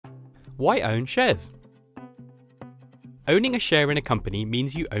Why own shares? Owning a share in a company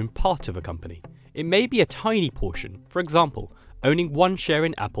means you own part of a company. It may be a tiny portion. For example, owning one share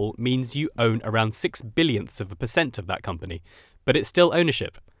in Apple means you own around 0.06% of that company, but it's still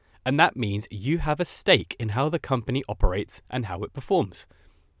ownership. And that means you have a stake in how the company operates and how it performs.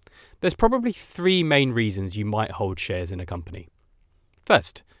 There's probably three main reasons you might hold shares in a company.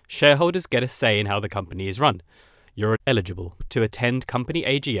 First, shareholders get a say in how the company is run. You're eligible to attend company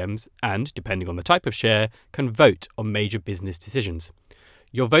AGMs and, depending on the type of share, can vote on major business decisions.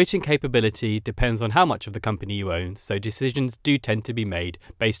 Your voting capability depends on how much of the company you own, so decisions do tend to be made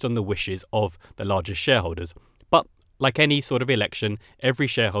based on the wishes of the largest shareholders. But, like any sort of election, every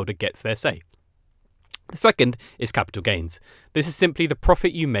shareholder gets their say. The second is capital gains. This is simply the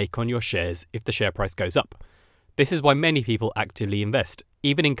profit you make on your shares if the share price goes up. This is why many people actively invest,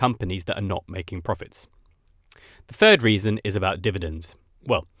 even in companies that are not making profits. The third reason is about dividends.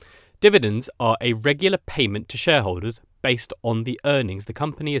 Well, dividends are a regular payment to shareholders based on the earnings the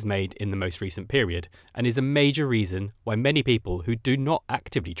company has made in the most recent period, and is a major reason why many people who do not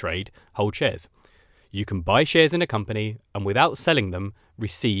actively trade hold shares. You can buy shares in a company and without selling them,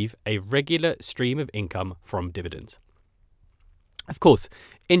 receive a regular stream of income from dividends. Of course,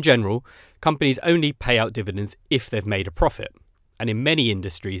 in general, companies only pay out dividends if they've made a profit. And in many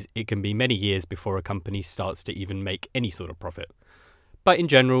industries, it can be many years before a company starts to even make any sort of profit. But in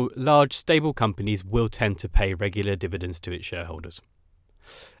general, large, stable companies will tend to pay regular dividends to its shareholders.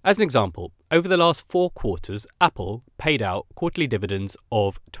 As an example, over the last 4 quarters, Apple paid out quarterly dividends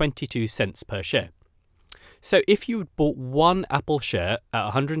of 22 cents per share. So if you bought one Apple share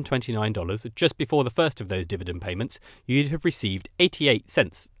at $129 just before the first of those dividend payments, you'd have received 88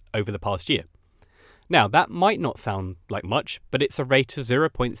 cents over the past year. Now, that might not sound like much, but it's a rate of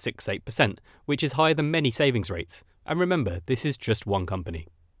 0.68%, which is higher than many savings rates. And remember, this is just one company.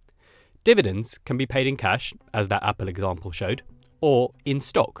 Dividends can be paid in cash, as that Apple example showed, or in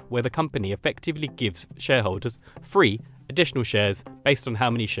stock, where the company effectively gives shareholders free additional shares based on how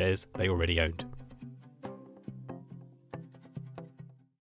many shares they already owned.